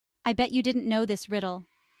I bet you didn't know this riddle.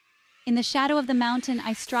 In the shadow of the mountain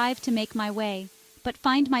I strive to make my way, but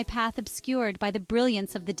find my path obscured by the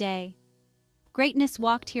brilliance of the day. Greatness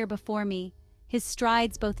walked here before me, his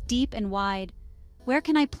strides both deep and wide. Where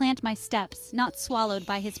can I plant my steps, not swallowed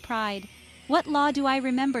by his pride? What law do I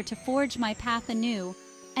remember to forge my path anew,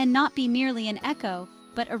 and not be merely an echo,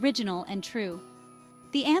 but original and true?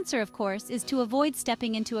 The answer, of course, is to avoid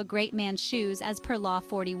stepping into a great man's shoes as per Law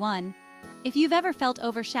 41. If you've ever felt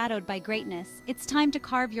overshadowed by greatness, it's time to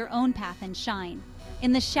carve your own path and shine.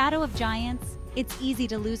 In the shadow of giants, it's easy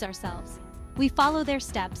to lose ourselves. We follow their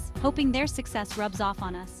steps, hoping their success rubs off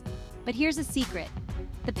on us. But here's a secret.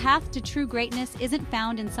 The path to true greatness isn't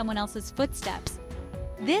found in someone else's footsteps.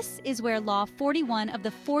 This is where Law 41 of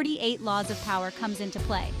the 48 Laws of Power comes into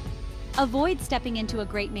play. Avoid stepping into a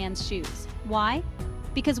great man's shoes. Why?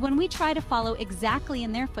 Because when we try to follow exactly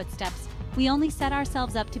in their footsteps, we only set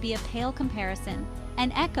ourselves up to be a pale comparison,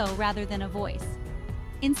 an echo rather than a voice.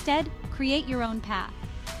 Instead, create your own path.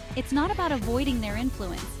 It's not about avoiding their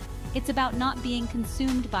influence. It's about not being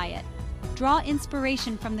consumed by it. Draw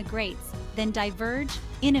inspiration from the greats, then diverge,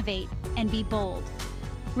 innovate, and be bold.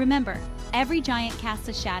 Remember, every giant casts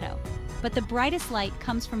a shadow, but the brightest light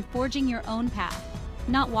comes from forging your own path,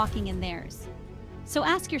 not walking in theirs. So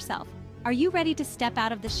ask yourself, are you ready to step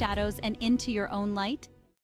out of the shadows and into your own light?